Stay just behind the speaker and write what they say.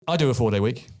I do a 4-day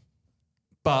week,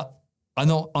 but I'm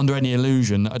not under any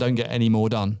illusion that I don't get any more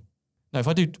done. Now, if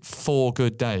I do 4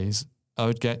 good days, I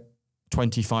would get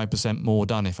 25% more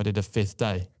done if I did a 5th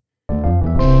day.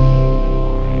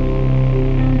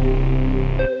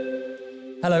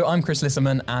 Hello, I'm Chris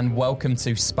Lisserman and welcome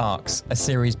to Sparks, a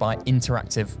series by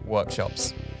Interactive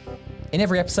Workshops. In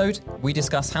every episode, we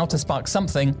discuss how to spark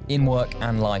something in work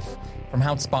and life, from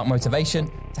how to spark motivation,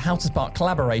 to how to spark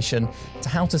collaboration, to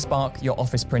how to spark your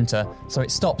office printer so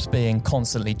it stops being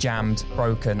constantly jammed,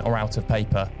 broken or out of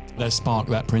paper. Let's spark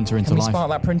that printer into Can we life. spark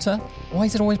that printer? Why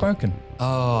is it always broken?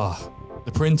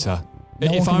 The printer.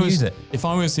 No one can use it. If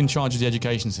I was in charge of the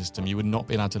education system, you would not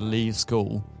be allowed to leave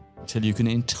school until you can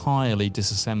entirely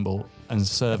disassemble and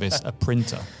service a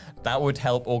printer. That would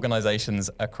help organisations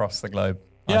across the globe.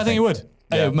 Yeah, I think it would.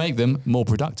 Yeah. It would make them more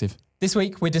productive. This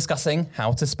week, we're discussing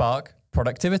how to spark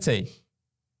productivity.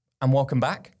 And welcome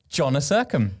back, John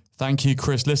Osurcombe. Thank you,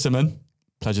 Chris Lisserman.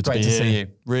 Pleasure to be here. Great to see you.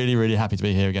 Really, really happy to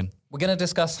be here again. We're going to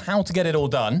discuss how to get it all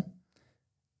done,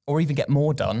 or even get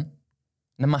more done,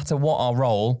 no matter what our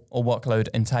role or workload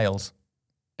entails.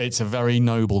 It's a very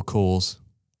noble cause.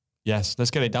 Yes, let's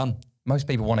get it done. Most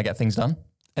people want to get things done.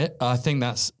 I think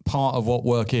that's part of what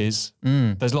work is.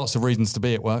 There's lots of reasons to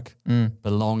be at work.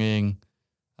 Belonging,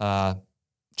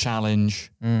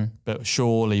 challenge, but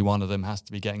surely one of them has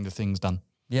to be getting the things done.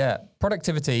 Yeah,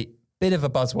 productivity, bit of a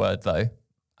buzzword though.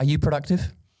 Are you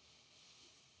productive?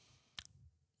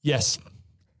 Yes.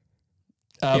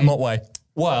 In what way?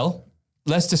 Well,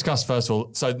 let's discuss first of all.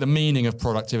 So the meaning of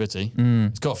productivity.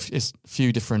 It's a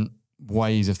few different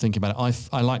ways of thinking about it.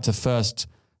 I like to first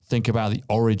think about the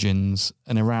origins,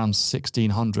 and around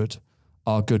 1600,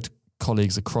 our good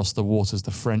colleagues across the waters,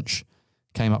 the French,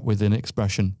 came up with an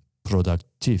expression,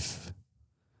 productif.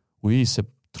 Oui, c'est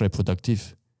très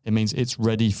productif. It means it's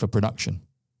ready for production.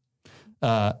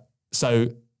 So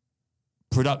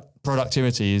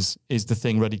productivity is the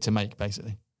thing ready to make,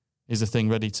 basically. Is the thing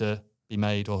ready to be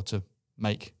made or to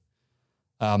make.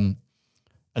 And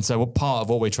so part of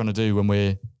what we're trying to do when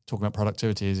we're talking about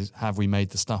productivity is have we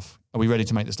made the stuff? Are we ready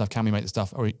to make the stuff? Can we make the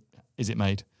stuff? Or is it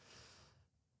made?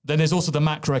 Then there's also the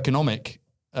macroeconomic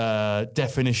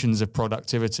definitions of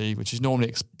productivity, which is normally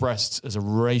expressed as a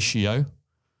ratio.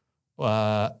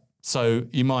 So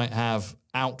you might have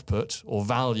output or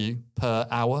value per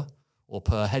hour or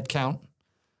per head count,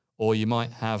 or you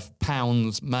might have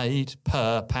pounds made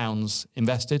per pounds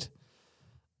invested.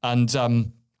 And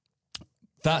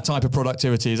that type of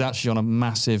productivity is actually on a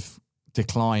massive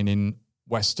decline in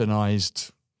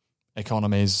westernized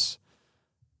economies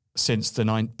since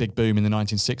the big boom in the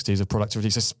 1960s of productivity.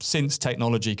 So since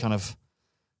technology kind of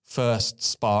first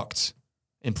sparked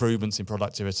improvements in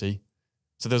productivity,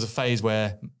 so there was a phase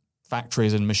where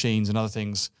factories and machines and other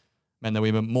things meant that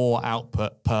we were more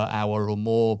output per hour or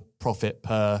more profit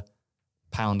per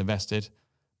pound invested.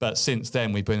 But since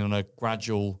then, we've been on a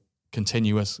gradual,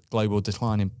 continuous global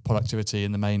decline in productivity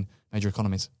in the main major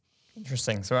economies.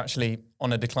 Interesting. So actually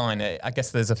on a decline, I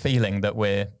guess there's a feeling that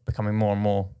we're becoming more and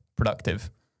more productive,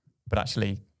 but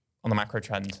actually on the macro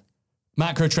trend,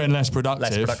 less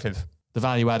productive. The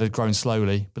value added grown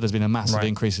slowly, but there's been a massive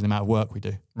increase in the amount of work we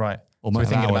do. Right. So we're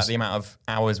thinking about the amount of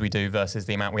hours we do versus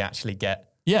the amount we actually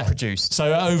get produced.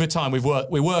 So over time,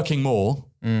 we're working more,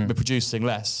 we're producing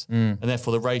less, and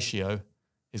therefore the ratio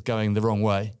is going the wrong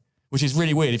way, which is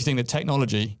really weird if you think that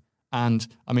technology and,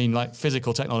 I mean, like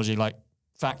physical technology like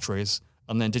factories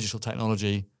and then digital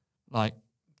technology like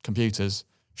computers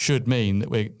should mean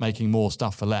that we're making more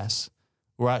stuff for less.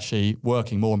 We're actually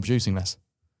working more and producing less.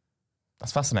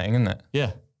 That's fascinating, isn't it?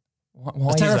 Yeah.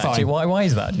 Why is that actually? Why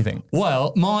is that, do you think?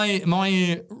 Well,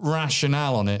 my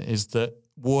rationale on it is that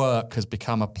work has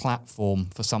become a platform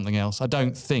for something else. I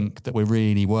don't think that we're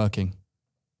really working.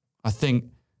 I think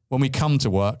when we come to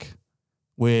work,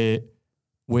 we're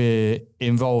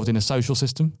involved in a social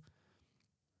system.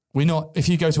 We're not, if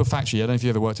you go to a factory, I don't know if you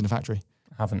ever worked in a factory.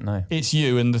 I haven't, no. It's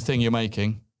you and the thing you're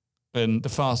making, and the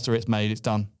faster it's made, it's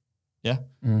done. Yeah?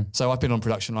 So I've been on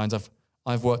production lines.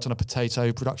 I've worked on a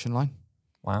potato production line.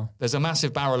 Wow. There's a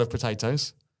massive barrel of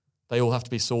potatoes. They all have to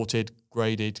be sorted,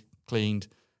 graded, cleaned,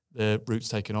 the roots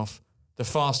taken off. The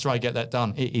faster I get that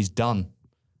done, it is done.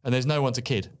 And there's no one to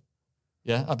kid.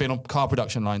 Yeah? I've been on car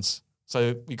production lines.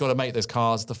 So we've got to make those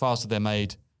cars. The faster they're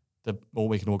made, the more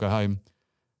we can all go home.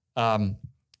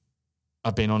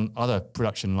 I've been on other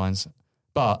production lines.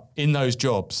 But in those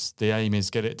jobs, the aim is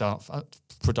get it done,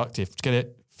 productive, get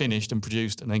it finished and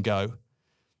produced and then go.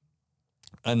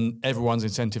 And everyone's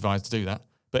incentivized to do that.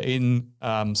 But in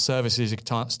services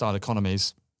style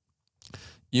economies,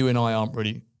 you and I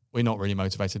we're not really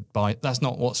motivated by it. That's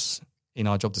not what's in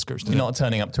our job description. You're not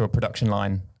turning up to a production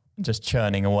line just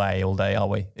churning away all day, are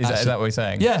we? Is that what we're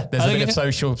saying? Yeah. There's a bit of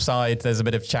social side, there's a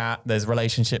bit of chat, there's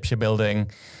relationships you're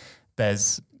building,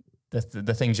 there's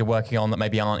the things you're working on that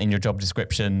maybe aren't in your job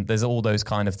description. There's all those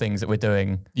kind of things that we're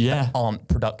doing that aren't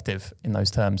productive in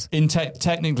those terms.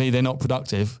 Technically, they're not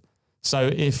productive. So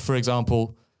if, for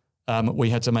example, we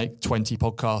had to make 20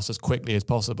 podcasts as quickly as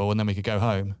possible and then we could go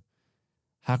home,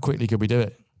 how quickly could we do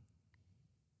it?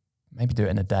 Maybe do it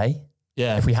in a day.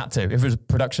 Yeah, if we had to, if it was a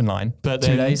production line, but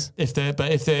 2 days. If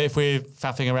we're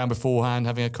faffing around beforehand,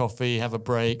 having a coffee, have a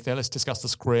break, then let's discuss the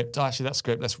script. Actually, that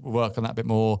script, let's work on that a bit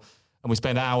more. And we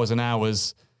spend hours and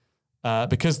hours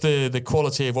because the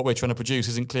quality of what we're trying to produce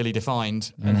isn't clearly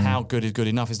defined, and how good is good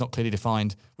enough is not clearly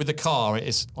defined. With the car, it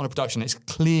is on a production, it's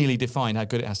clearly defined how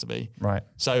good it has to be. Right.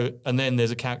 So, and then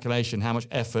there's a calculation, how much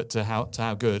effort to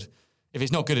how good. If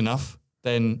it's not good enough,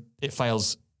 then it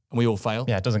fails, and we all fail.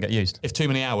 Yeah, it doesn't get used. If too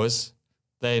many hours,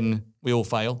 then we all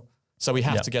fail. So we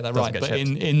have to get that right. But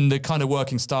in the kind of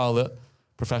working style that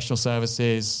professional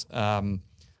services,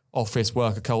 office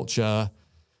worker culture,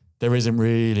 there isn't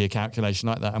really a calculation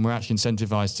like that. And we're actually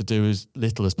incentivized to do as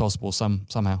little as possible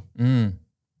somehow.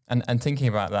 And thinking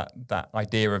about that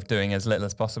idea of doing as little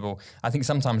as possible, I think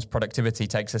sometimes productivity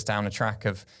takes us down a track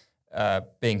of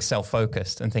being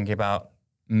self-focused and thinking about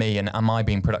me and am I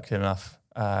being productive enough?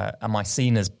 Am I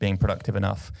seen as being productive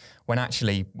enough? When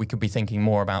actually we could be thinking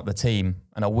more about the team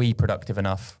and are we productive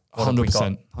enough?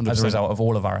 100%. As a result of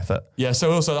all of our effort. Yeah,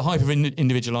 so also the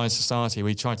hyper-individualized society,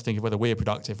 we try to think of whether we're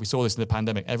productive. We saw this in the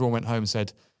pandemic. Everyone went home and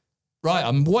said, right,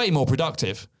 I'm way more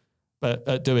productive, but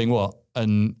at doing what?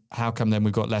 And how come then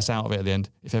we've got less out of it at the end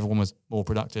if everyone was more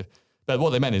productive? But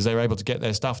what they meant is they were able to get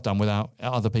their stuff done without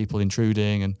other people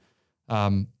intruding,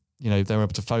 and they were able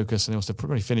to focus, and they also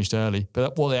probably finished early.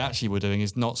 But what they actually were doing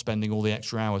is not spending all the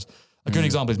extra hours. A good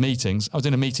example is meetings. I was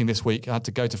in a meeting this week. I had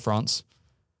to go to France.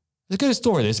 There's a good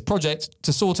story, this project.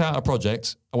 To sort out a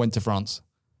project, I went to France.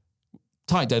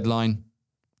 Tight deadline.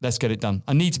 Let's get it done.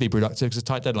 I need to be productive because it's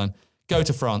a tight deadline. Go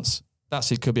to France.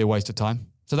 It could be a waste of time.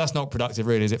 So that's not productive,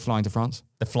 really, is it, flying to France?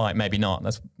 The flight, maybe not.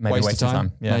 That's maybe a waste of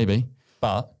time. Yeah. Maybe.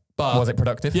 But was it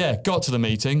productive? Yeah, got to the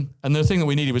meeting. And the thing that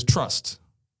we needed was trust.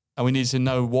 And we needed to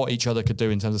know what each other could do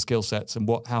in terms of skill sets and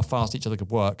how fast each other could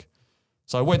work.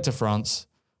 So I went to France.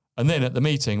 And then at the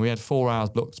meeting, we had 4 hours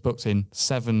booked in,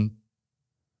 7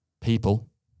 people.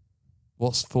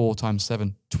 What's 4 times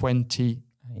 7?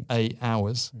 28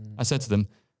 hours. I said to them,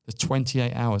 there's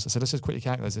 28 hours. I said, let's just quickly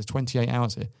calculate. There's 28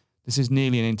 hours here. This is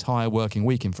nearly an entire working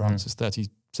week in France. It's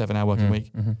 37-hour working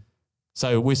week.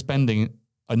 So we're spending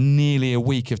nearly a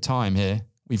week of time here.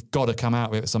 We've got to come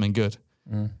out with something good.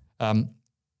 And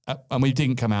we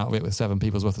didn't come out of it with 7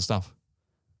 people's worth of stuff.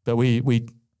 But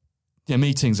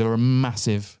meetings are a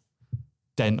massive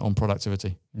dent on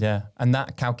productivity. Yeah. And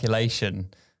that calculation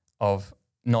of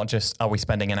not just are we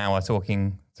spending an hour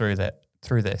talking through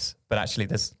this, but actually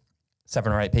there's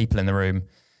 7 or 8 people in the room.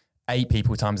 8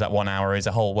 people times that 1 hour is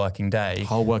a whole working day.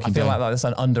 I feel like that's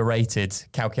an underrated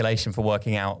calculation for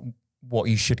working out what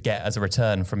you should get as a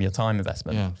return from your time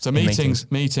investment. Yeah. So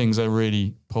meetings are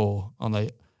really poor, aren't they?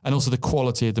 And also the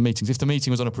quality of the meetings. If the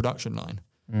meeting was on a production line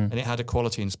and it had a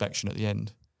quality inspection at the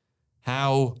end,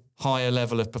 how high a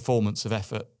level of performance of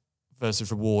effort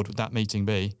versus reward would that meeting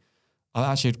be?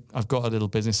 I've got a little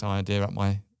business idea up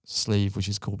my sleeve, which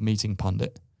is called Meeting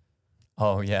Pundit.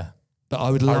 Oh, yeah. But I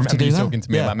would love to do that. Talking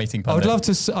to me about Meeting Pundit.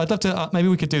 I'd love to, maybe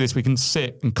we could do this. We can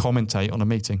sit and commentate on a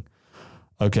meeting.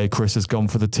 Okay, Chris has gone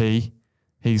for the tea.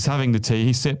 He's having the tea.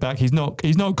 He's sit back. He's not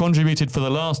contributed for the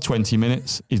last 20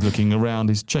 minutes. He's looking around.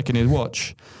 He's checking his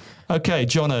watch. Okay,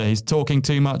 Jono, he's talking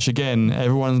too much again.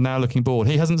 Everyone's now looking bored.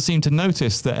 He hasn't seemed to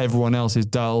notice that everyone else is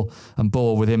dull and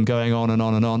bored with him going on and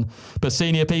on and on. But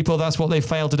senior people, that's what they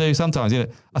fail to do sometimes.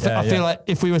 I feel like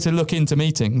if we were to look into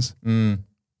meetings, do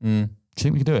you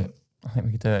think we could do it? I think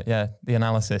we could do it, yeah. The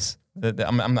analysis.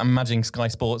 I'm imagining Sky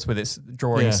Sports with its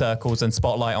drawing circles and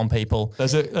spotlight on people.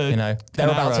 There's they're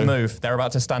about to move. They're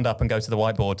about to stand up and go to the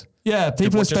whiteboard. Yeah,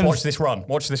 people just watch this run.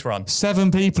 Watch this run.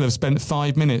 7 people have spent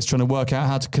 5 minutes trying to work out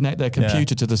how to connect their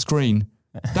computer to the screen.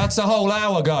 That's a whole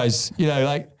hour, guys.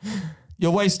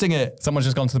 You're wasting it. Someone's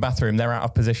just gone to the bathroom. They're out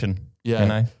of position.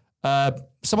 Yeah.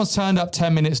 Someone's turned up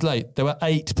 10 minutes late. There were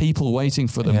 8 people waiting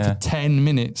for them for 10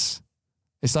 minutes.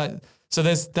 It's like... So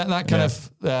there's that kind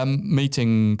of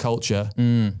meeting culture.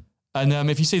 And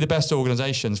if you see the best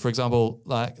organizations, for example,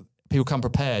 like people come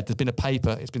prepared. There's been a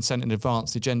paper. It's been sent in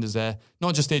advance. The agenda's there.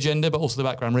 Not just the agenda, but also the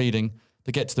background reading.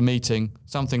 They get to the meeting.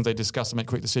 Some things they discuss and make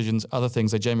quick decisions. Other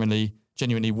things they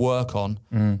genuinely work on.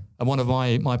 And one of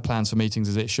my plans for meetings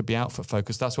is it should be output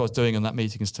focused. That's what I was doing in that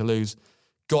meeting in Toulouse.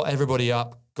 got everybody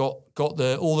up, got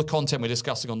all the content we're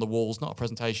discussing on the walls, not a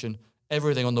presentation,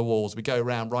 everything on the walls. We go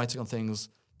around writing on things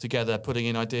together, putting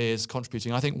in ideas,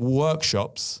 contributing. I think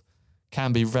workshops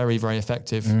can be very, very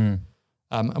effective.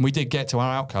 And we did get to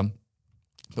our outcome,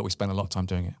 but we spent a lot of time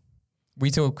doing it.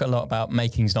 We talk a lot about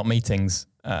makings, not meetings,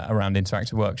 around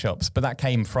interactive workshops, but that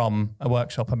came from a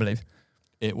workshop, I believe.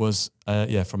 It was,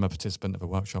 from a participant of a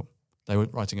workshop. They were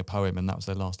writing a poem, and that was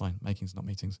their last line, makings, not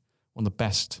meetings. One of the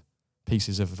best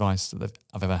pieces of advice that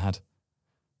I've ever had.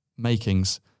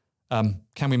 Makings.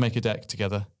 Can we make a deck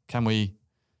together? Can we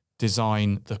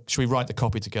should we write the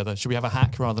copy together? Should we have a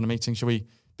hack rather than a meeting? Should we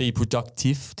be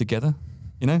productive together?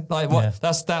 You know, like what? Yeah.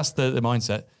 That's the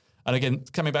mindset. And again,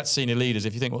 coming back to senior leaders,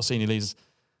 if you think what senior leaders,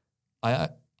 I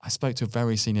spoke to a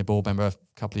very senior board member a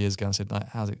couple of years ago and said, like,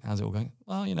 how's it all going?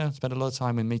 Well, you know, I spend a lot of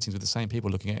time in meetings with the same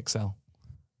people looking at Excel.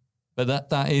 But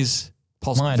that is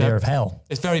possible. My idea of hell.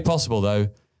 It's very possible though,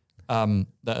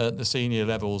 that at the senior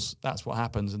levels, that's what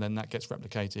happens, and then that gets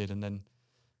replicated, and then,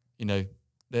 you know,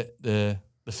 the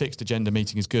fixed agenda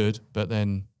meeting is good, but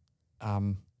then,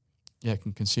 it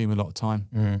can consume a lot of time.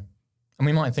 And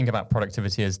we might think about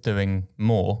productivity as doing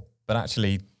more, but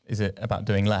actually, is it about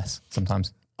doing less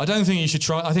sometimes? I don't think you should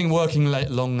try. I think working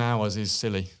long hours is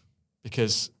silly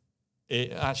because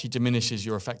it actually diminishes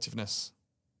your effectiveness.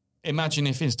 Imagine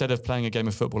if instead of playing a game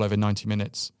of football over 90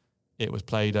 minutes, it was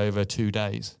played over 2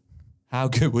 days. How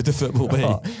good would the football be?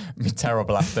 It'd be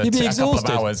terrible after a couple of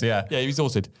hours, yeah. Yeah, you're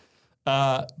exhausted.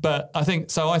 But I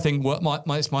think what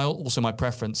my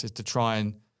preference is to try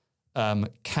and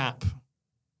cap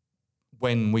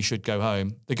when we should go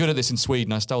home. They're good at this in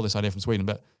Sweden. I stole this idea from Sweden,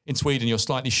 but in Sweden, you're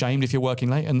slightly shamed if you're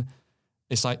working late. And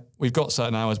it's like, we've got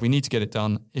certain hours, we need to get it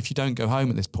done. If you don't go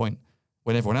home at this point,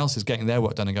 when everyone else is getting their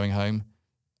work done and going home,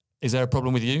 is there a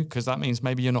problem with you? Because that means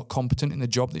maybe you're not competent in the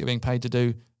job that you're being paid to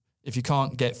do if you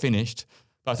can't get finished.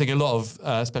 But I think a lot of,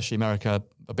 especially America,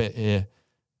 a bit here,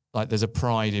 like there's a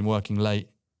pride in working late.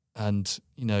 And,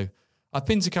 you know, I've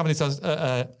been to companies,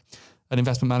 an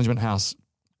investment management house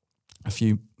a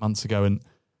few months ago, and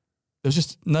there was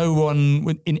just no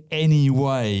one in any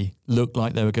way looked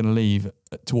like they were going to leave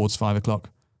towards 5 o'clock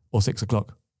or 6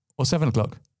 o'clock or 7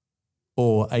 o'clock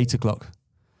or 8 o'clock.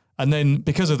 And then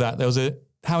because of that, there was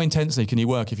how intensely can you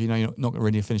work if you know you're not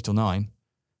really finished till 9 and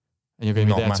you're going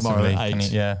to be there tomorrow at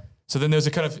 8? Yeah. So then there was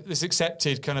a kind of this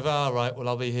accepted kind of, right, well,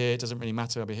 I'll be here. It doesn't really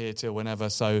matter. I'll be here till whenever.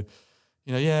 So,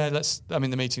 you know,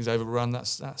 the meeting's overrun.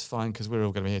 That's fine because we're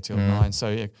all going to be here till 9. So,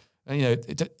 yeah. And,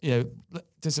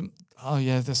 that's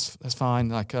fine.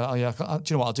 Like, do you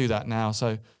know what? I'll do that now.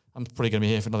 So I'm probably going to be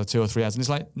here for another 2 or 3 hours. And it's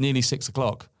like nearly 6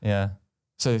 o'clock. Yeah.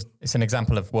 So it's an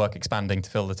example of work expanding to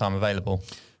fill the time available.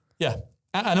 Yeah.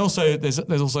 And also there's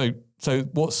also, so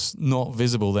what's not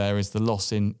visible there is the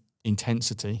loss in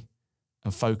intensity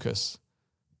and focus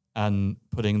and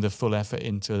putting the full effort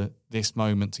into this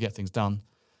moment to get things done.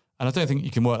 And I don't think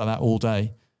you can work like that all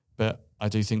day, but I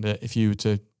do think that if you were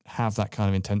to have that kind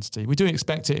of intensity. We do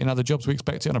expect it in other jobs. We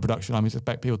expect it on a production line. We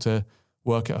expect people to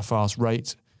work at a fast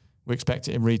rate. We expect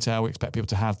it in retail. We expect people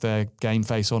to have their game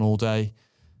face on all day.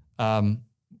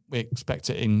 We expect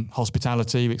it in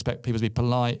hospitality. We expect people to be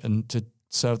polite and to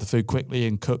serve the food quickly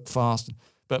and cook fast.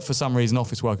 But for some reason,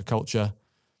 office worker culture,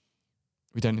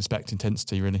 we don't expect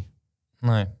intensity really.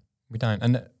 No, we don't.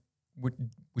 And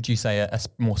would you say a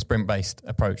more sprint-based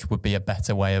approach would be a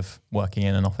better way of working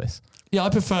in an office? Yeah, I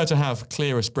prefer to have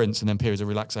clearer sprints and then periods of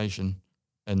relaxation.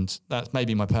 And that's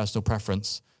maybe my personal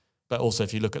preference. But also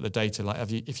if you look at the data,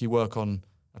 like if you work on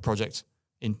a project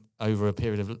over a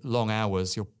period of long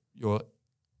hours, your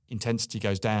intensity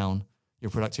goes down,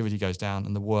 your productivity goes down,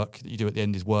 and the work that you do at the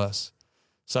end is worse.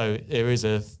 So there is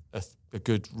a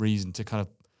good reason to kind of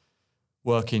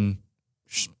work in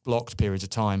blocked periods of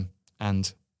time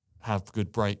and have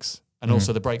good breaks. And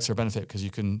also the breaks are a benefit because you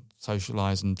can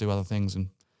socialise and do other things and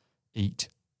eat.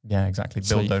 Yeah, exactly.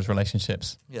 Build those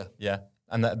relationships. Yeah. Yeah.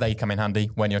 And they come in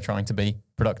handy when you're trying to be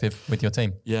productive with your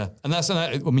team. Yeah. And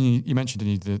you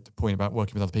mentioned the point about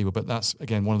working with other people, but that's,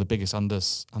 again, one of the biggest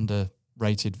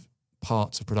underrated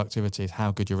parts of productivity is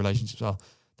how good your relationships are.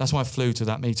 That's why I flew to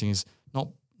that meeting, is not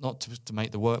to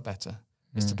make the work better,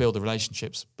 it's to build the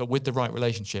relationships. But with the right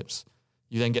relationships,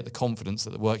 you then get the confidence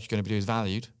that the work you're going to do is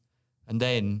valued. And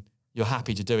then you're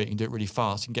happy to do it. You can do it really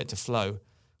fast. You can get to flow.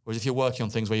 Whereas if you're working on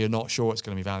things where you're not sure it's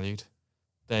going to be valued,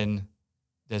 then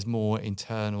there's more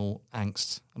internal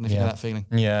angst. I don't know if you know that feeling.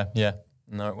 Yeah.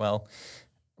 No, well,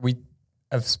 we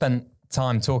have spent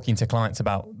time talking to clients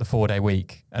about the 4-day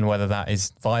week and whether that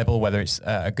is viable, whether it's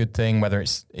a good thing, whether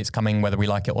it's coming, whether we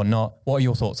like it or not. What are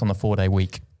your thoughts on the 4-day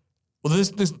week? Well, I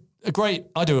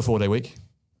do a 4-day week.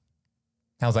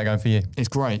 How's that going for you? It's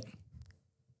great.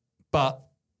 But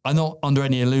I'm not under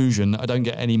any illusion that I don't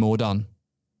get any more done.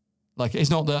 Like, it's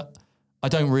not that I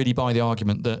don't really buy the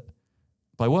argument that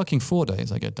by working 4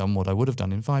 days, I get done what I would have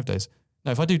done in 5 days.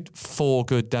 Now, if I do 4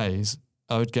 good days,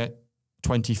 I would get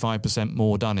 25%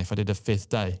 more done if I did a 5th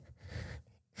day.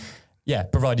 Yeah,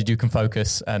 provided you can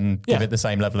focus and give it the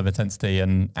same level of intensity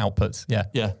and outputs. Yeah.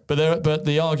 Yeah. But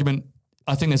the argument,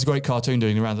 I think there's a great cartoon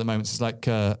doing around at the moment. It's like,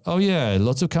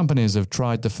 lots of companies have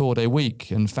tried the 4-day week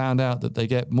and found out that they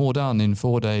get more done in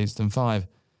 4 days than 5.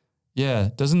 Yeah.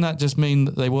 Doesn't that just mean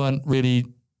that they weren't really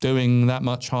doing that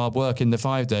much hard work in the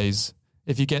 5 days?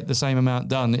 If you get the same amount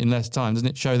done in less time, doesn't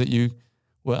it show that you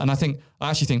were? And I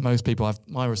actually think most people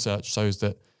my research shows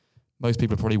that most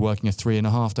people are probably working a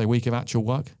 3.5 day week of actual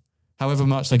work. However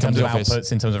much they come to the office. In terms of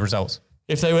outputs, in terms of results.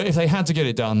 If they had to get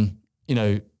it done,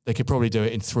 they could probably do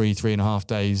it in 3.5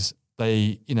 days.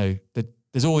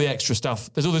 There's all the extra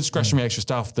stuff. There's all the discretionary extra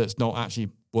stuff that's not actually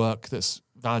work that's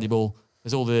valuable.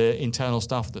 There's all the internal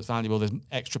stuff that's valuable. There's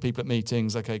extra people at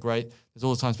meetings. Okay, great. There's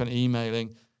all the time spent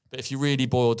emailing. But if you really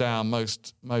boil down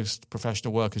most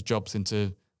professional workers' jobs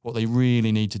into what they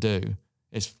really need to do,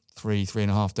 it's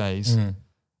 3.5 days. Mm.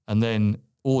 And then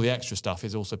all the extra stuff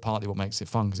is also partly what makes it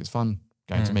fun, because it's fun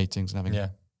going to meetings and having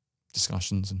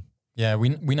discussions. And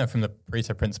we know from the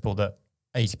Pareto principle that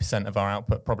 80% of our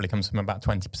output probably comes from about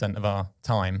 20% of our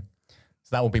time.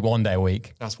 So that will be 1 day a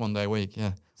week. That's 1 day a week,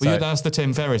 yeah. Well, that's the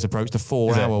Tim Ferriss approach, the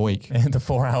 4-hour week. The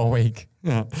 4-hour week.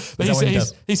 Yeah. But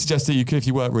he suggests that if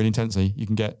you work really intensely, you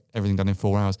can get everything done in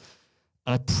 4 hours.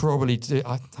 And I probably do.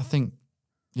 I think,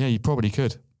 you probably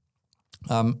could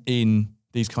in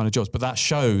these kind of jobs. But that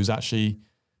shows actually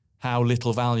how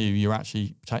little value you're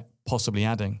actually possibly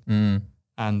adding. Mm.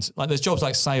 And like there's jobs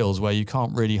like sales where you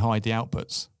can't really hide the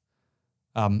outputs.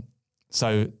 How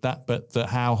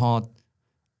hard...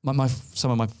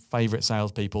 some of my favourite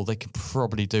salespeople, they can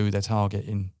probably do their target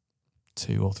in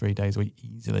 2 or 3 days a week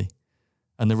easily.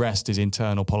 And the rest is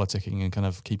internal politicking and kind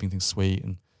of keeping things sweet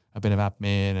and a bit of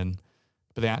admin.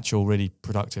 But the actual really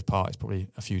productive part is probably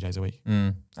a few days a week.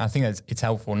 Mm. I think it's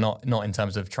helpful, not in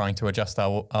terms of trying to adjust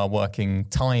our working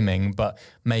timing, but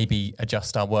maybe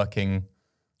adjust our working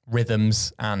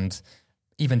rhythms and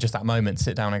even just that moment,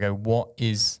 sit down and go, what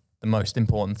is the most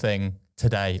important thing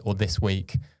today or this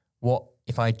week?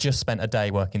 If I just spent a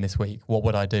day working this week, what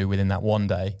would I do within that 1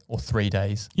 day or 3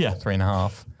 days? Yeah.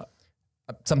 3.5.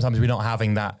 Sometimes we're not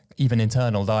having that even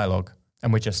internal dialogue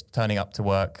and we're just turning up to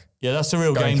work. Yeah, that's a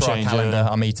real game changer. Our calendar,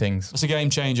 our meetings. That's a game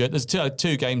changer. There's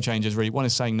two game changers really. One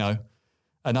is saying no.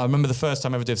 And I remember the first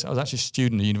time I ever did this, I was actually a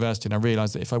student at university and I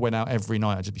realised that if I went out every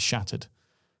night, I'd just be shattered.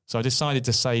 So I decided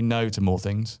to say no to more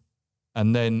things.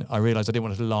 And then I realised I didn't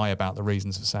want to lie about the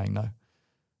reasons for saying no.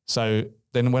 So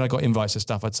then when I got invites to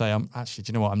stuff, I'd say, actually,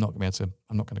 do you know what? I'm not going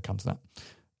to come to that.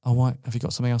 Oh, why? Have you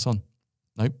got something else on?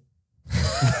 Nope.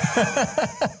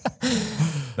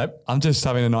 Nope. I'm just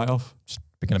having a night off. Just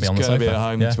going to be on the sofa. Be at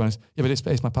home, to be honest. Yeah, but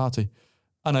it's my party.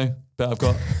 I know, but I've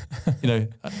got,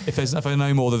 if I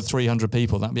know more than 300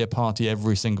 people, that'd be a party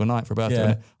every single night for a birthday.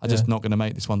 Yeah, I'm just not going to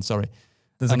make this one, sorry.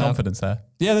 There's a confidence there.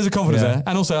 Yeah, there's a confidence there.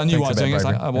 And also I knew what I was doing. It's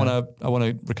like, I want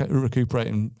to recuperate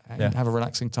and have a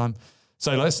relaxing time.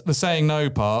 So the saying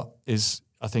no part is,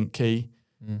 I think, key.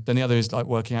 Mm. Then the other is like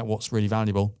working out what's really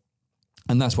valuable.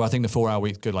 And that's why I think the 4-hour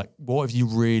week's good. Like, what have you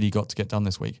really got to get done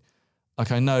this week?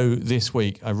 Like, I know this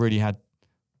week I really had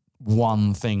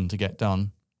one thing to get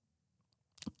done.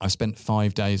 I spent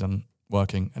 5 days on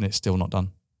working and it's still not done.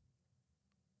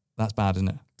 That's bad, isn't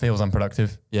it? Feels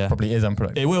unproductive. Yeah. Probably is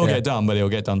unproductive. It will get done, but it'll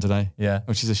get done today. Yeah.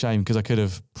 Which is a shame because I could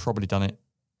have probably done it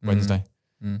Wednesday.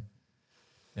 Mm.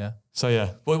 Yeah. So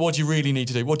yeah, what do you really need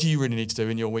to do? What do you really need to do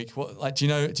in your week?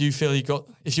 Do you feel you got,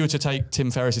 if you were to take Tim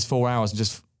Ferriss's 4 hours and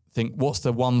just think, what's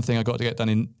the one thing I got to get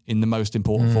done in the most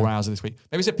important 4 hours of this week?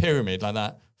 Maybe it's a pyramid like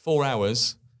that, 4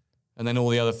 hours and then all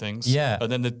the other things. Yeah.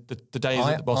 And then the days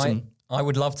at the bottom. I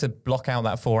would love to block out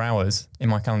that 4 hours in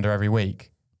my calendar every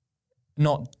week.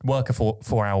 Not work a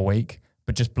 4 hour week,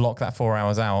 but just block that 4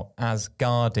 hours out as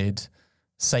guarded,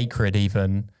 sacred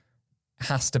even,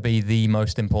 has to be the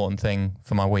most important thing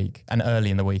for my week and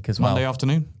early in the week as well. Monday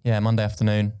afternoon? Yeah, Monday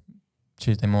afternoon,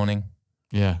 Tuesday morning.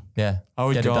 Yeah. Yeah.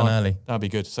 Oh, get it done early. That'd be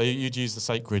good. So you'd use the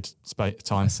sacred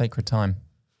time. A sacred time.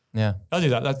 Yeah. I'll do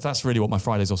that. That's really what my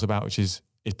Friday's also about, which is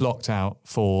it's blocked out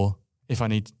for if I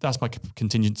need, that's my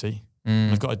contingency.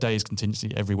 I've got a day's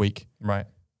contingency every week. Right.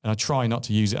 And I try not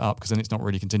to use it up because then it's not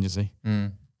really contingency.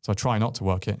 So I try not to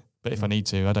work it. But if I need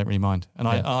to, I don't really mind. And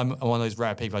I'm one of those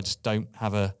rare people, I just don't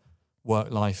have a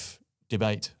work-life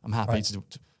debate. I'm happy to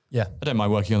yeah. I don't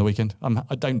mind working on the weekend.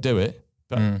 I don't do it,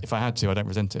 but if I had to, I don't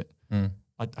resent it.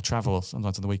 I travel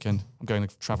sometimes on the weekend. I'm going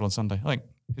to travel on Sunday. I think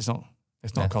it's not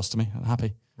It's not a cost to me. I'm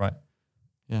happy. Right.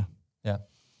 Yeah. Yeah.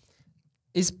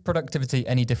 Is productivity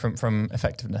any different from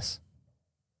effectiveness?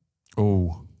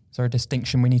 Oh. Is there a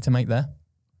distinction we need to make there?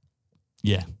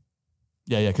 Yeah.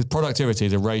 Yeah, because productivity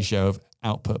is a ratio of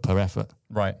output per effort.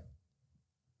 Right.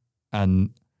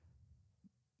 And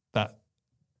that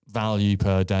value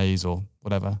per days or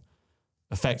whatever.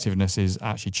 Effectiveness is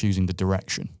actually choosing the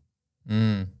direction,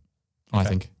 I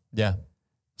think. Yeah.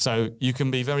 So you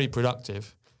can be very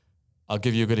productive. I'll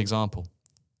give you a good example.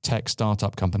 Tech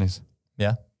startup companies.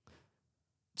 Yeah.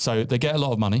 So they get a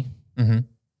lot of money. Mm-hmm.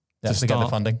 Yeah, to they get the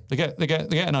start. funding. They get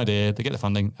an idea, they get the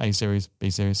funding, A series, B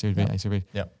series, series B, A series B.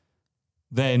 Yeah.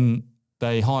 Then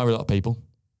they hire a lot of people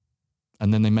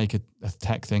and then they make a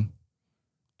tech thing.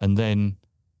 And then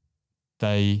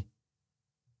they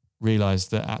realize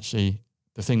that actually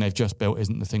the thing they've just built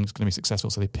isn't the thing that's going to be successful.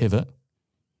 So they pivot.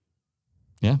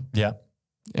 Yeah. Yeah.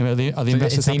 Are the investors happy?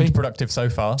 It seems happy? productive so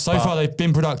far. So far they've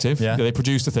been productive. Yeah. They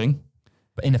produced a thing.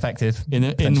 But ineffective.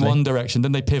 In one direction.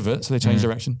 Then they pivot. So they change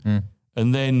direction.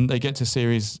 And then they get to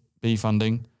Series B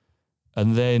funding.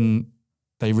 And then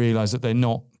they realize that they're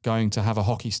not going to have a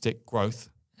hockey stick growth.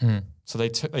 So they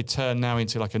turn now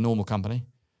into like a normal company.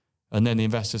 And then the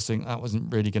investors think that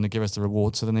wasn't really going to give us the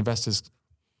reward. So then the investors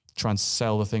try and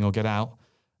sell the thing or get out.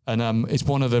 And it's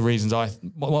one of the reasons why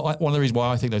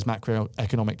I think those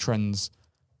macroeconomic trends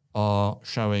are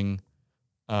showing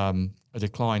a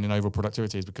decline in overall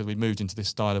productivity is because we moved into this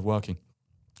style of working.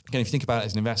 Again, if you think about it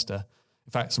as an investor,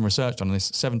 in fact, some research on this,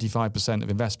 75% of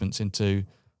investments into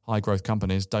high growth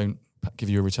companies don't give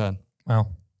you a return. Wow.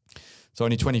 So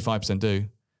only 25% do.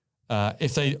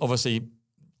 If they obviously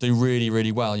do really,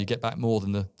 really well, you get back more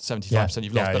than the 75%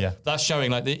 you've lost. But that's showing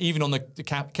like even on the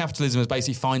capitalism is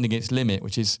basically finding its limit,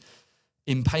 which is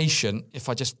impatient. If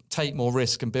I just take more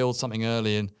risk and build something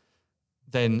early, and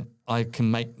then I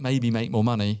can maybe make more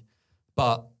money.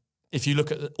 But if you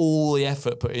look at all the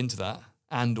effort put into that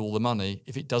and all the money,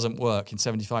 if it doesn't work in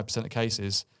 75% of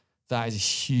cases, that is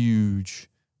hugely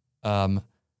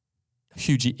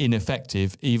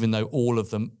ineffective, even though all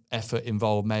of the effort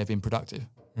involved may have been productive.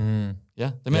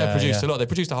 Yeah, they may have produced a lot. They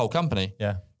produced a whole company.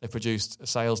 Yeah, they produced a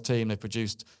sales team. They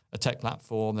produced a tech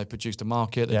platform. They produced a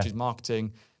market. They produced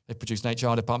marketing. They produced an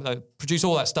HR department. They produced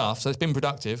all that stuff. So it's been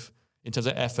productive in terms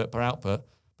of effort per output.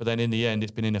 But then in the end,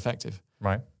 it's been ineffective.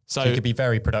 Right. So it could be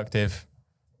very productive,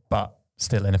 but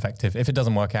still ineffective if it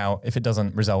doesn't work out. If it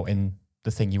doesn't result in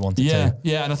the thing you wanted to.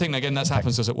 Yeah, and I think again that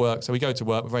happens to us at work. So we go to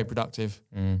work, we're very productive,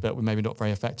 but we're maybe not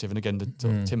very effective. And again,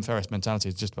 the Tim Ferriss mentality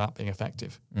is just about being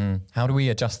effective. How do we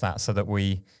adjust that so that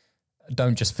we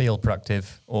don't just feel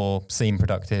productive or seem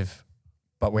productive,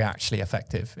 but we're actually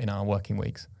effective in our working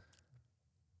weeks?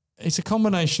 It's a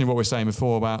combination of what we were saying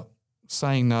before about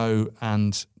saying no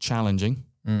and challenging.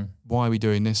 Why are we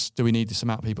doing this? Do we need this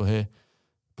amount of people here?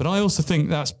 But I also think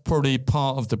that's probably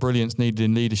part of the brilliance needed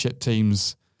in leadership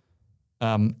teams.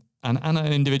 And at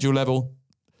an individual level.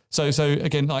 So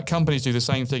again, like companies do the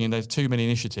same thing and there's too many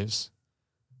initiatives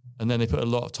and then they put a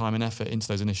lot of time and effort into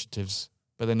those initiatives,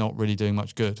 but they're not really doing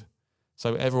much good.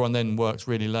 So everyone then works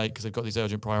really late because they've got these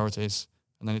urgent priorities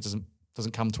and then it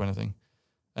doesn't come to anything.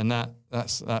 And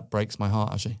that breaks my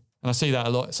heart actually. And I see that a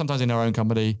lot, sometimes in our own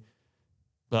company,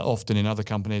 but often in other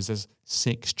companies, there's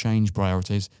 6 change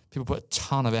priorities. People put a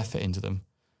ton of effort into them,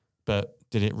 but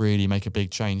did it really make a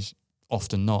big change?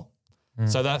 Often not.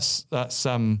 So that's it's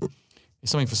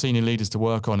something for senior leaders to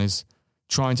work on, is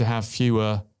trying to have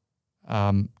fewer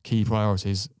key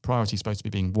priorities. Priority is supposed to be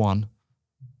being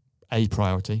a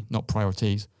priority, not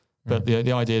priorities. But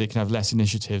the idea that you can have less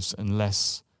initiatives and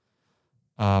less,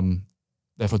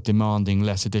 therefore demanding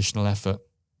less additional effort,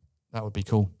 that would be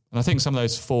cool. And I think some of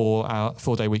those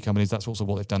 4-day week companies, that's also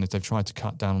what they've done, is they've tried to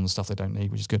cut down on the stuff they don't need,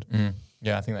 which is good.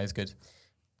 Yeah, I think that is good.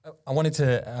 I wanted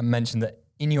to mention that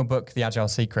in your book, The Agile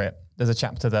Secret, there's a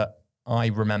chapter that I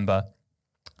remember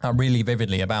really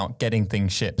vividly about getting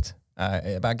things shipped,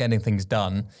 about getting things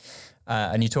done.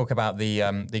 And you talk about the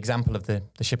example of the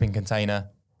shipping container.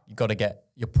 You've got to get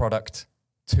your product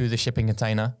to the shipping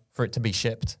container for it to be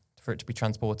shipped, for it to be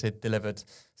transported, delivered,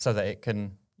 so that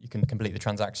you can complete the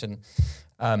transaction.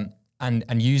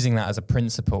 And using that as a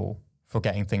principle for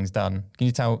getting things done. Can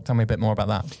you tell me a bit more about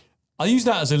that? I use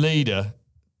that as a leader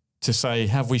to say,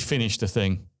 have we finished the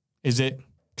thing? Is it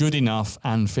good enough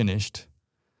and finished?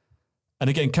 And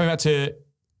again, coming back to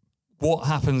what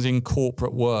happens in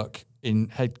corporate work, in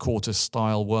headquarters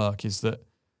style work, is that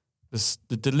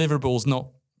the deliverables not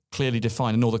clearly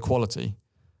defined, and nor the quality,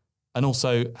 and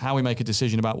also how we make a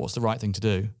decision about what's the right thing to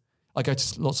do. I go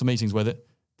to lots of meetings where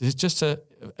there's just a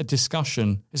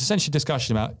discussion. It's essentially a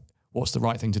discussion about what's the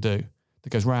right thing to do that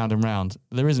goes round and round.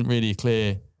 There isn't really a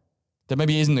clear there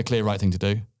maybe isn't a clear right thing to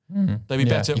do. They'd be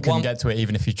better. You couldn't get to it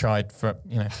even if you tried for,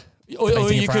 or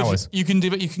debating it for hours. You can do,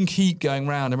 but you can keep going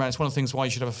round and round. It's one of the things why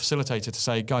you should have a facilitator to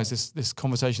say, guys, this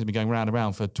conversation has been going round and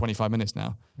round for 25 minutes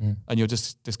now, and you're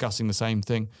just discussing the same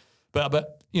thing.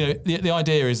 But the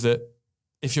idea is that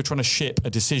if you're trying to ship a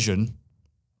decision,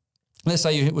 let's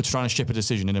say you were trying to ship a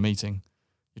decision in a meeting,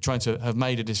 you're trying to have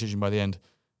made a decision by the end.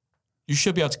 You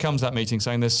should be able to come to that meeting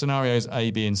saying there's scenarios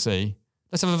A, B, and C.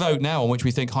 Let's have a vote now on which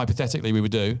we think hypothetically we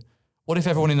would do. What if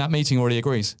everyone in that meeting already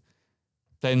agrees?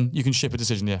 Then you can ship a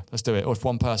decision. Yeah, let's do it. Or if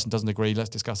one person doesn't agree, let's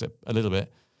discuss it a little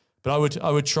bit. But I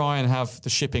would try and have the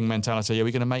shipping mentality. Are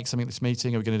we going to make something at this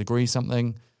meeting? Are we going to agree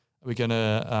something? Are we going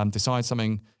to decide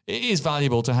something? It is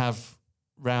valuable to have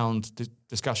round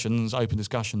discussions, open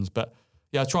discussions. But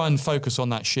yeah, try and focus on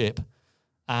that ship.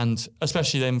 And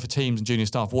especially then for teams and junior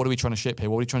staff, what are we trying to ship here?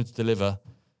 What are we trying to deliver?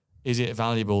 Is it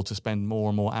valuable to spend more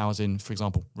and more hours in, for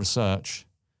example, research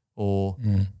or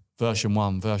version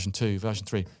 1, version 2, version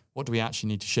 3? What do we actually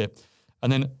need to ship?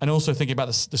 And also thinking about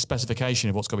the specification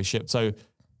of what's got to be shipped. So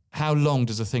how long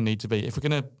does the thing need to be? If we're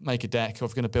going to make a deck, or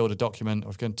if we're going to build a document,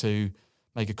 or if we're going to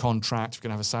make a contract, if we're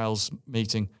going to have a sales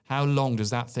meeting, how long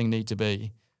does that thing need to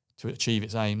be to achieve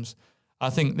its aims? I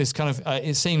think this kind of,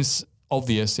 it seems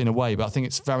obvious in a way, but I think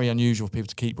it's very unusual for people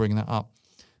to keep bringing that up.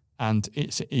 And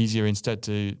it's easier instead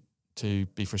to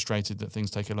be frustrated that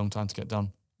things take a long time to get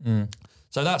done.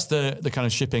 So that's the kind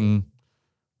of shipping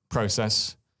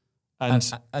process.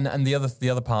 And the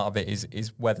other part of it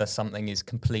is whether something is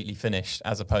completely finished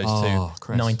as opposed to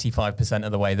 95%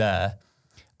 of the way there.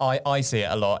 I see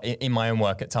it a lot in my own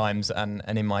work at times and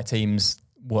in my team's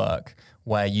work,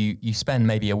 where you spend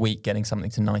maybe a week getting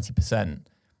something to 90%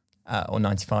 or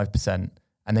 95%,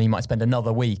 and then you might spend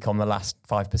another week on the last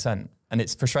 5%, and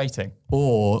it's frustrating.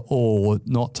 Or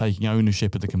not taking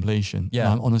ownership of the completion.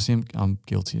 Yeah, honestly, I'm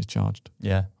guilty as charged.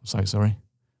 Yeah, I'm so sorry.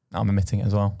 I'm admitting it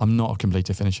as well. I'm not a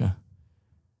completer finisher.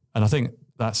 And I think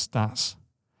that's there's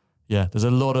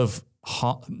a lot of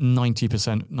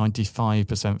 90%,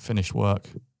 95% finished work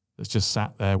that's just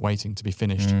sat there waiting to be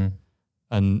finished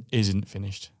and isn't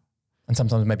finished. And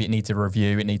sometimes maybe it needs a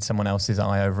review, it needs someone else's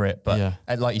eye over it. But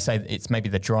like you say, it's maybe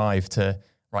the drive to,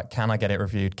 right, can I get it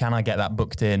reviewed? Can I get that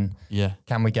booked in? Yeah.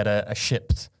 Can we get a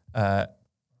shipped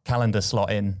calendar slot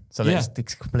in so that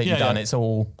it's completely done? Yeah. It's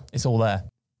all there.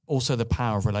 Also the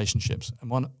power of relationships.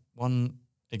 And one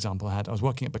example I was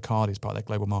working at Bacardi as part of their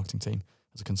global marketing team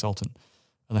as a consultant,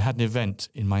 and they had an event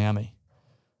in Miami.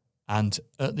 And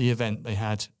at the event, they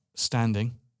had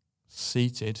standing,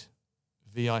 seated,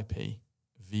 VIP,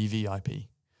 VVIP.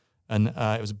 And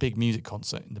it was a big music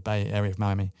concert in the Bay Area of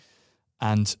Miami.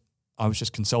 And I was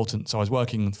just consultant, so I was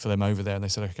working for them over there, and they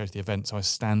said I could go to the event, so I was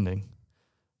standing.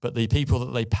 But the people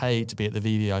that they paid to be at the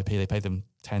VVIP, they paid them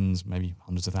tens, maybe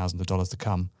hundreds of thousands of dollars to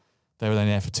come. They were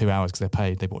only there for 2 hours because they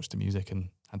paid. They watched the music and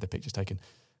had their pictures taken.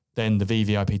 Then the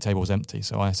VVIP table was empty.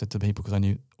 So I said to the people, because I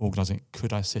knew organising it,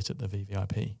 could I sit at the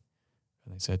VVIP?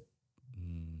 And they said,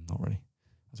 not really.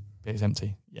 It's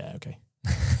empty. Yeah, okay.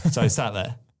 So I sat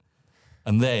there.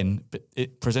 And then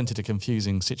it presented a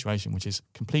confusing situation, which is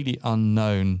completely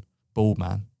unknown bald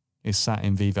man is sat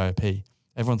in VVIP.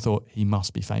 Everyone thought he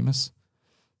must be famous.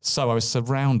 So I was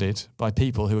surrounded by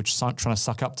people who were trying to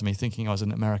suck up to me, thinking I was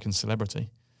an American celebrity.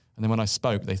 And then when I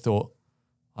spoke, they thought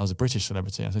I was a British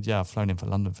celebrity. I said, yeah, I've flown in for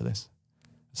London for this.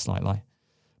 A slight lie.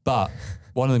 But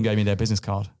one of them gave me their business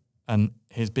card. And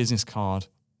his business card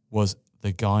was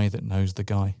the guy that knows the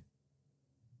guy.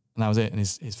 And that was it. And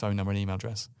his phone number and email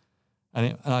address.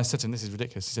 And I said to him, this is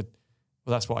ridiculous. He said,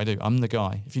 well, that's what I do. I'm the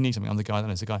guy. If you need something, I'm the guy that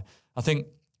knows the guy. I think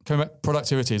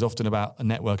productivity is often about a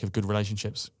network of good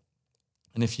relationships.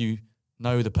 And if you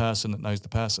know the person that knows the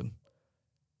person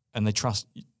and they trust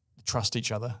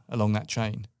each other along that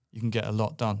chain, you can get a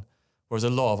lot done. Whereas a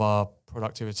lot of our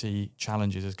productivity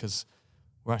challenges is because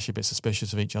we're actually a bit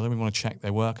suspicious of each other. We want to check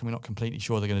their work and we're not completely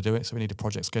sure they're going to do it. So we need a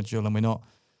project schedule and we're not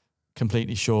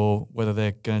completely sure whether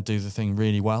they're going to do the thing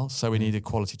really well. So we need a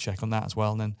quality check on that as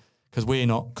well. And then because we're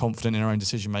not confident in our own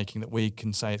decision making that we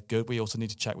can say it's good, we also need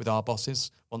to check with our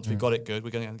bosses. Once we've got it good,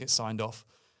 we're going to get signed off.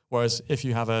 Whereas if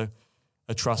you have a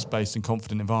trust-based and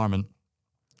confident environment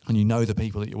and you know the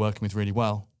people that you're working with really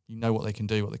well, you know what they can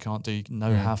do, what they can't do, you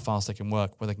know how fast they can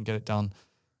work, where they can get it done.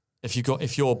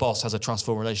 If your boss has a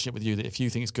trustful relationship with you, that if you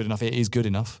think it's good enough, it is good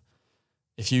enough.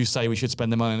 If you say we should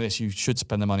spend the money on this, you should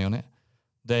spend the money on it.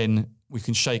 Then we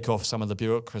can shake off some of the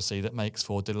bureaucracy that makes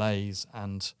for delays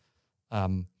and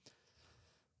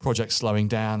projects slowing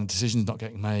down and decisions not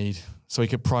getting made. So we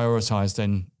could prioritise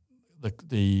then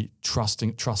the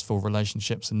trustful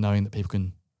relationships and knowing that people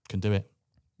can do it.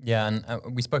 Yeah, and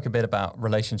we spoke a bit about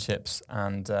relationships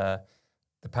and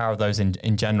the power of those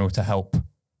in general to help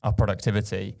our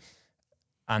productivity.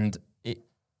 And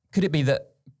could it be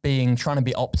that trying to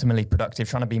be optimally productive,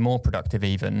 trying to be more productive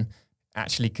even,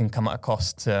 actually can come at a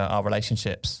cost to our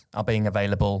relationships, our being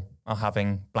available, our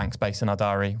having blank space in our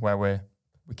diary where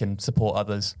we can support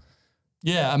others?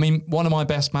 Yeah, I mean, one of my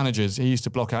best managers, he used to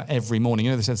block out every morning.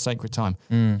 You know, they said sacred time.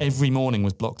 Every morning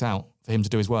was blocked out for him to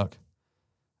do his work.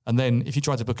 And then if you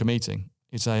try to book a meeting,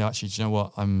 you'd say, actually, do you know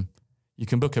what? You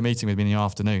can book a meeting with me in the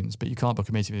afternoons, but you can't book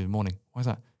a meeting with me in the morning. Why is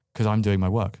that? Because I'm doing my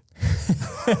work.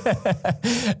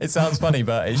 It sounds funny,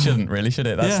 but it shouldn't really, should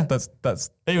it? That's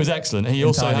He was excellent. He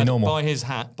also had, normal. by his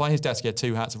desk, he had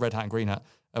 2 hats, a red hat and green hat.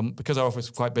 And because our office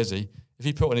was quite busy, if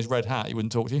he put on his red hat, he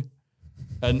wouldn't talk to you.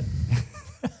 And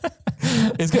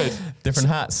it's good. Different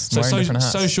hats. So different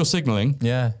hats. Social signalling.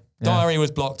 Yeah. Diary was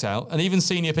blocked out. And even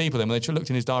senior people, then when they looked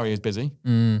in his diary, he was busy.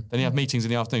 Then he had meetings in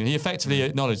the afternoon. He effectively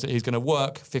acknowledged that he's going to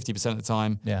work 50% of the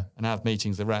time and have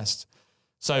meetings the rest.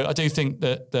 So I do think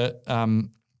that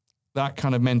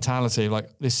kind of mentality, like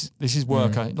this is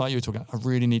work. Like you were talking about, I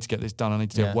really need to get this done. I need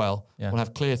to do it well. I want to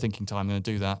have clear thinking time. I'm going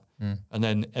to do that. And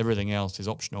then everything else is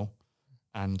optional.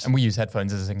 And we use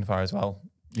headphones as a signifier as well.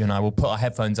 You and I will put our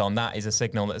headphones on. That is a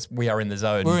signal that we are in the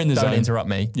zone. We're in the zone. Don't interrupt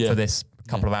me for this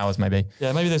couple of hours, maybe.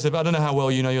 Yeah, maybe I don't know how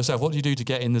well you know yourself. What do you do to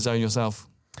get in the zone yourself?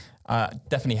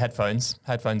 Definitely headphones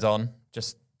on.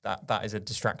 Just that is a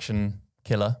distraction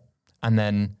killer. And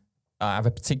then I have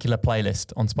a particular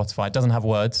playlist on Spotify. It doesn't have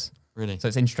words. Really? So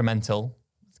it's instrumental.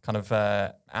 It's kind of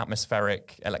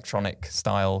atmospheric, electronic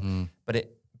style.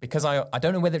 But because I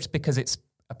don't know whether it's because it's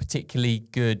a particularly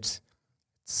good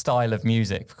style of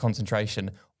music for concentration,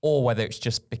 or whether it's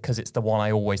just because it's the one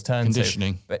I always turn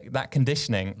to. But that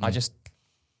conditioning, I just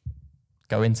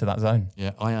go into that zone.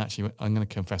 Yeah, I'm going to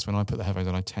confess, when I put the headphones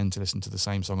on, I tend to listen to the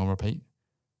same song on repeat.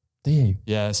 Do you?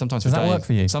 Yeah, sometimes Does for that days. work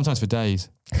for you? Sometimes for days.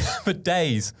 For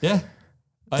days? Yeah.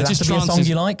 Does it have to be a song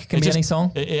you like? Can be any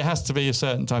song? It has to be a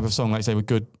certain type of song. Like I say, with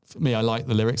good. For me, I like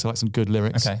the lyrics. I like some good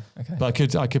lyrics. Okay. But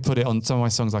I could put it on some of my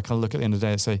songs. I kind of look at the end of the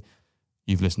day and say,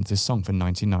 "You've listened to this song for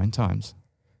 99 times."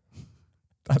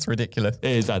 That's ridiculous. It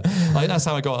is bad. That's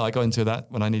how I got into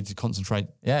that when I needed to concentrate.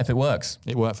 Yeah, if it works.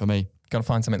 It worked for me. Got to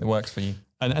find something that works for you.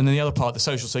 And then the other part, the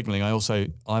social signaling,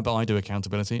 I do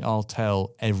accountability. I'll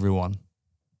tell everyone,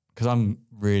 because I'm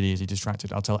really easily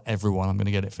distracted. I'll tell everyone I'm going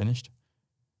to get it finished.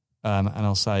 And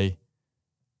I'll say,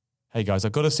 hey guys,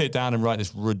 I've got to sit down and write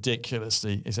this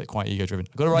is it quite ego driven?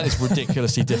 I've got to write this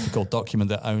ridiculously difficult document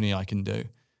that only I can do.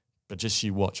 But just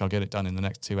you watch, I'll get it done in the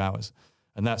next 2 hours.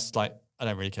 And that's like, I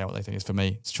don't really care what they think. It's for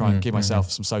me to try and give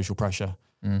myself some social pressure.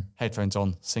 Headphones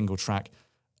on, single track.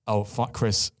 Oh, fuck,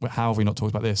 Chris, how have we not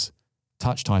talked about this?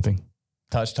 Touch typing.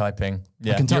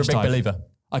 Yeah, you're a big believer.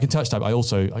 I can touch type.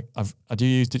 I do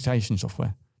use dictation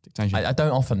software. I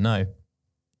don't often know.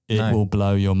 It will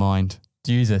blow your mind.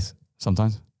 Do you use this?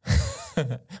 Sometimes.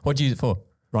 What do you use it for?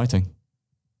 Writing.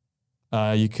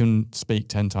 You can speak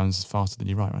 10 times faster than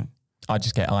you write, right? I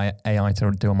just get AI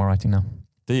to do all my writing now.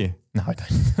 Do you? No, I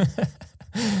don't.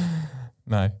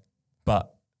 No.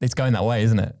 But it's going that way,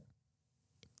 isn't it?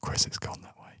 Chris, it's gone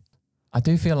that way. I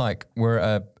do feel like we're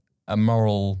at a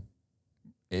moral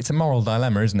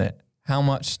dilemma, isn't it? How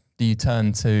much do you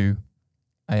turn to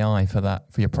AI for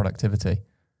your productivity?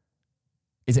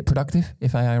 Is it productive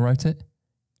if AI wrote it?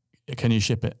 Can you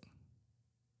ship it?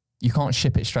 You can't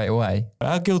ship it straight away.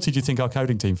 How guilty do you think our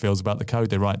coding team feels about the code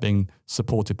they write being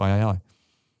supported by AI?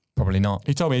 Probably not.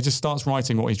 He told me he just starts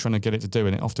writing what he's trying to get it to do,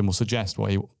 and it often will suggest what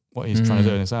he's trying to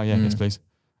do. And it's, yes, please.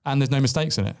 And there's no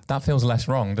mistakes in it. That feels less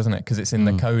wrong, doesn't it? Because it's in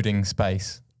the coding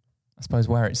space. I suppose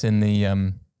where it's in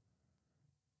the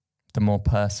more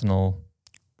personal.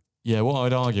 Yeah, what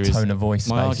I'd argue tone of voice.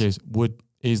 My argue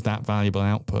is that valuable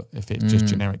output if it's just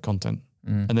generic content?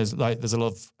 And there's a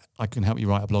lot of, I can help you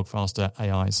write a blog faster,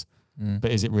 AIs,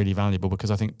 but is it really valuable?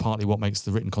 Because I think partly what makes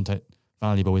the written content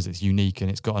valuable is it's unique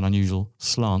and it's got an unusual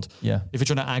slant. Yeah. If you're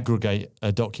trying to aggregate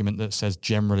a document that says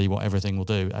generally what everything will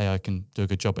do, AI can do a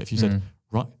good job. But if you said,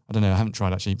 right, I don't know, I haven't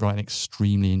tried actually, write an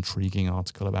extremely intriguing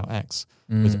article about X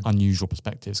with unusual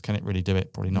perspectives, can it really do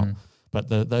it? Probably not. But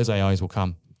those AIs will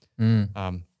come.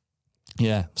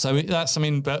 Yeah. So that's,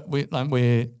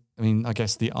 I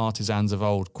guess the artisans of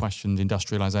old questioned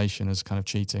industrialization as kind of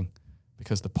cheating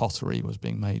because the pottery was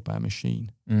being made by a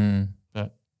machine.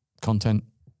 But content,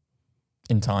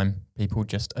 in time, people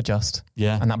just adjust.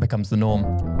 Yeah. And that becomes the norm.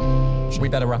 We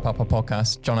better wrap up our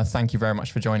podcast. Jonah, thank you very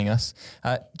much for joining us.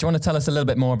 Do you want to tell us a little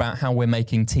bit more about how we're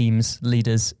making teams,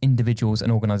 leaders, individuals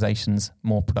and organizations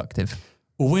more productive?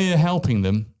 Well, we're helping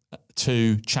them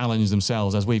to challenge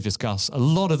themselves, as we've discussed. A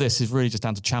lot of this is really just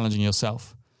down to challenging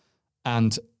yourself.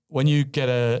 And when you get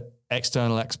an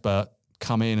external expert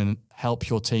come in and help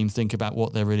your team think about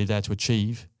what they're really there to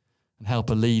achieve, and help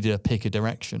a leader pick a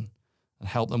direction and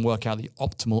help them work out the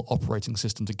optimal operating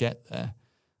system to get there.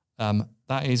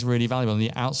 That is really valuable. On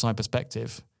the outside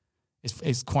perspective,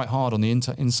 it's quite hard on the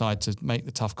inside to make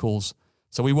the tough calls.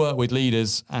 So we work with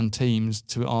leaders and teams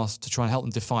to try and help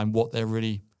them define what they're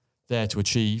really there to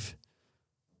achieve,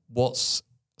 what's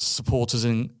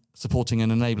supporting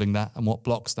and enabling that, and what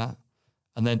blocks that,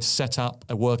 and then to set up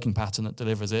a working pattern that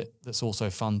delivers it, that's also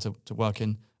fun to work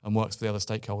in and works for the other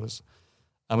stakeholders.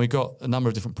 And we've got a number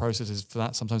of different processes for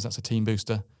that. Sometimes that's a team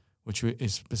booster, which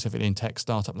is specifically in tech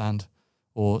startup land,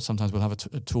 or sometimes we'll have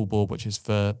a tool board, which is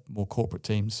for more corporate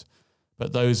teams.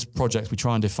 But those projects, we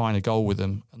try and define a goal with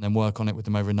them and then work on it with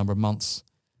them over a number of months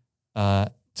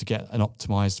to get an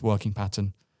optimized working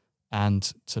pattern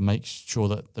and to make sure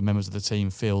that the members of the team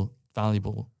feel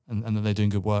valuable and that they're doing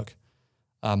good work.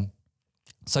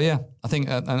 So yeah, I think,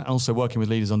 and also working with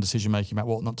leaders on decision-making about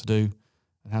what not to do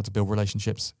and how to build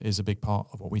relationships is a big part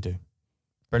of what we do.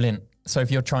 Brilliant. So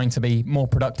if you're trying to be more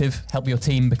productive, help your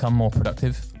team become more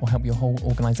productive, or help your whole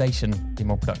organisation be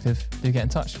more productive, do get in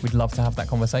touch. We'd love to have that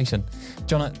conversation.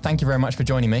 John, thank you very much for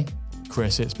joining me.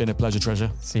 Chris, it's been a pleasure, treasure.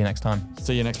 See you next time.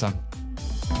 See you next time.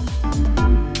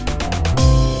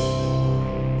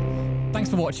 Thanks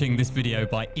for watching this video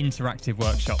by Interactive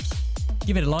Workshops.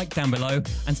 Give it a like down below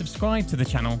and subscribe to the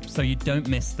channel so you don't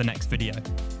miss the next video.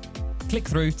 Click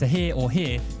through to here or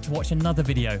here to watch another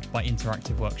video by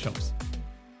Interactive Workshops.